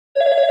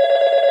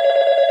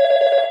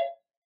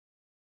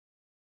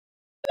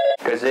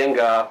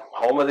Gazinga,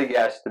 home of the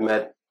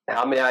Guestimate.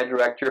 How may I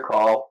direct your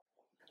call?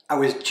 I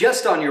was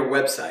just on your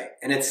website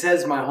and it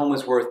says my home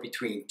is worth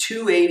between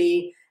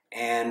 $280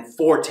 and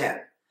 $410.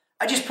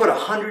 I just put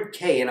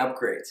 $100K in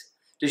upgrades.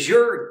 Does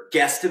your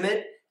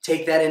guesstimate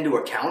take that into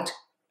account?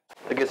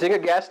 The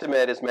Gazinga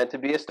Guestimate is meant to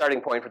be a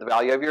starting point for the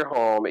value of your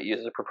home. It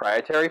uses a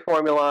proprietary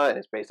formula and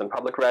is based on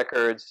public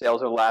records,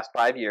 sales over the last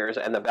 5 years,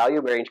 and the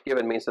value range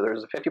given means that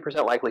there's a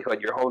 50%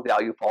 likelihood your home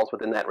value falls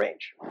within that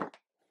range.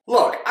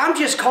 Look, I'm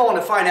just calling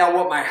to find out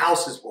what my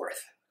house is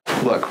worth.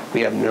 Look,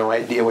 we have no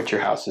idea what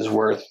your house is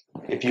worth.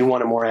 If you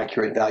want a more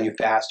accurate value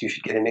fast, you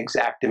should get an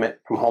Exactimate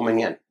from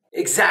Homing In.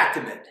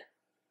 Exactimate.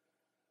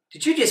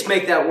 Did you just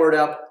make that word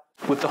up?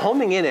 With the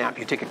Homing In app,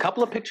 you take a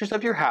couple of pictures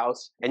of your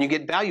house and you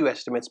get value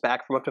estimates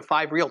back from up to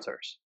 5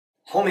 realtors.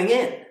 Homing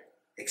in.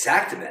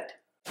 Exactimate.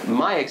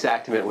 My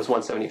Exactimate was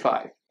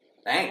 $175.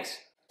 Thanks.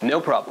 No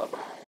problem.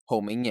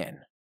 Homing in.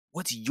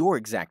 What's your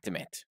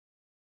Exactimate?